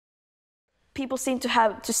People seem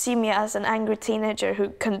to see me as an angry teenager who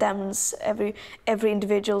condemns every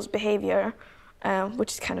individual's behavior,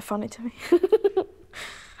 which is kind of funny to me.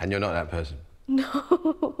 And you're not that person?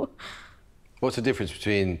 No. What's the difference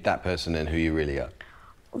between that person and who you really are?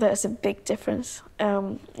 There's a big difference.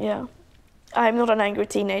 Yeah, I'm not an angry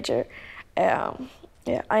teenager. Yeah,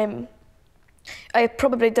 I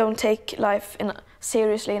probably don't take life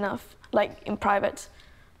seriously enough, like in private.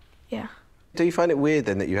 Yeah. Do you find it weird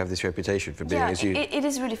then that you have this reputation for being as you? Yeah, it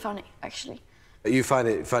is really funny, actually. You find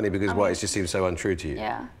it funny because it just seems so untrue to you?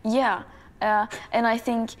 Yeah, yeah. And I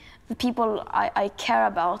think the people I care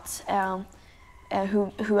about,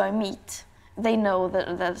 who I meet, they know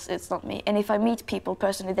that it's not me. And if I meet people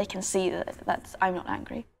personally, they can see that I'm not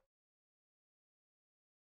angry.